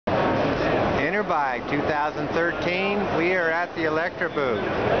Interbike 2013. We are at the Electra booth,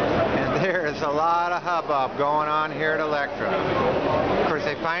 and there is a lot of hubbub going on here at Electra. Of course,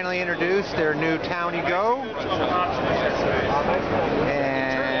 they finally introduced their new Townie Go,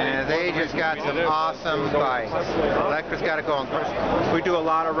 and they just got some awesome bikes. Electra's got it going. Of course, we do a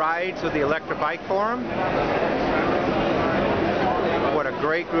lot of rides with the Electra Bike Forum. What a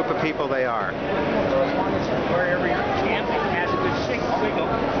great group of people they are. Wherever you're camping has a good signal.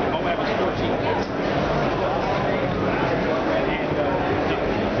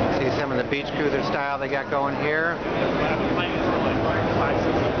 See some of the beach cruiser style they got going here.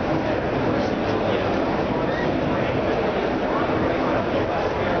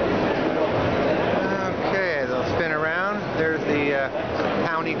 Okay, they'll spin around. There's the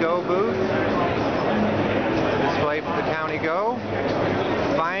Townie Go booth. Display for the Townie Go.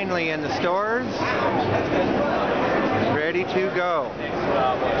 Finally in the stores. Ready to go.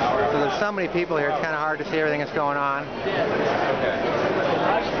 So there's so many people here, it's kind of hard to see everything that's going on.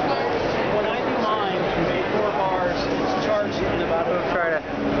 When I do mine, 4 bars, it's charged in about a... We'll try to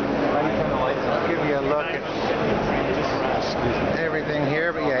give you a look at everything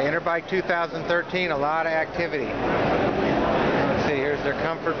here. But yeah, Interbike 2013, a lot of activity. Let's see, here's their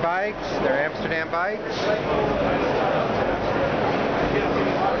comfort bikes, their Amsterdam bikes.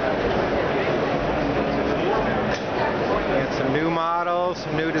 Got some new models,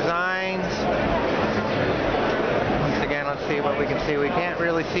 some new designs. Once again, let's see what we can see. We can't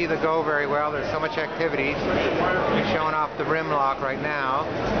really see the Go very well. There's so much activity. We're showing off the rim lock right now.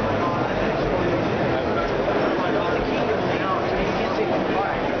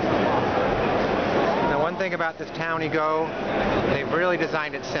 Now, one thing about this Townie Go, they've really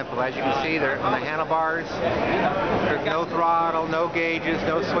designed it simple. As you can see, they're on the handlebars. There's no throttle, no gauges,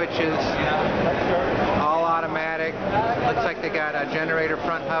 no switches. All automatic. Looks like they got a generator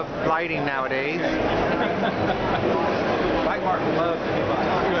front hub lighting nowadays.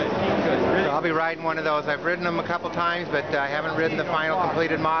 So I'll be riding one of those. I've ridden them a couple times, but I haven't ridden the final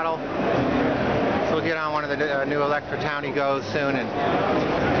completed model. So we'll get on one of the new Electra Townie Goes soon and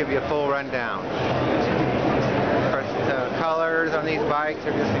give you a full rundown. Of course, the colors on these bikes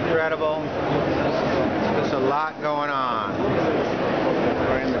are just incredible. There's a lot going on.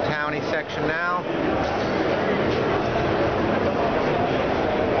 We're in the Townie section now.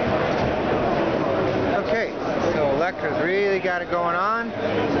 Okay, so Electra's really got it going on.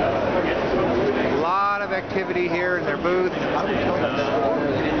 A lot of activity here in their booth. A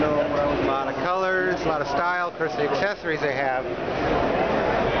lot of colors, a lot of style. Of course, the accessories they have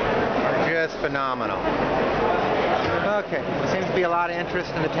are just phenomenal. Okay, there seems to be a lot of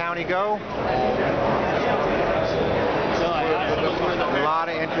interest in the Townie Go. A lot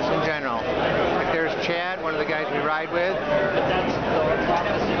of interest in general. Like there's Chad, one of the guys we ride with.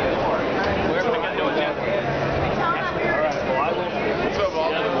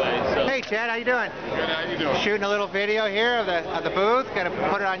 Hey Chad, how you doing? Good, how you doing? Shooting a little video here of the booth. Gonna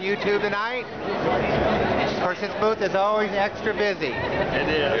put it on YouTube tonight. Of course, this booth is always extra busy. It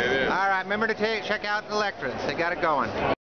is. All right, remember to check out the Electras. They got it going.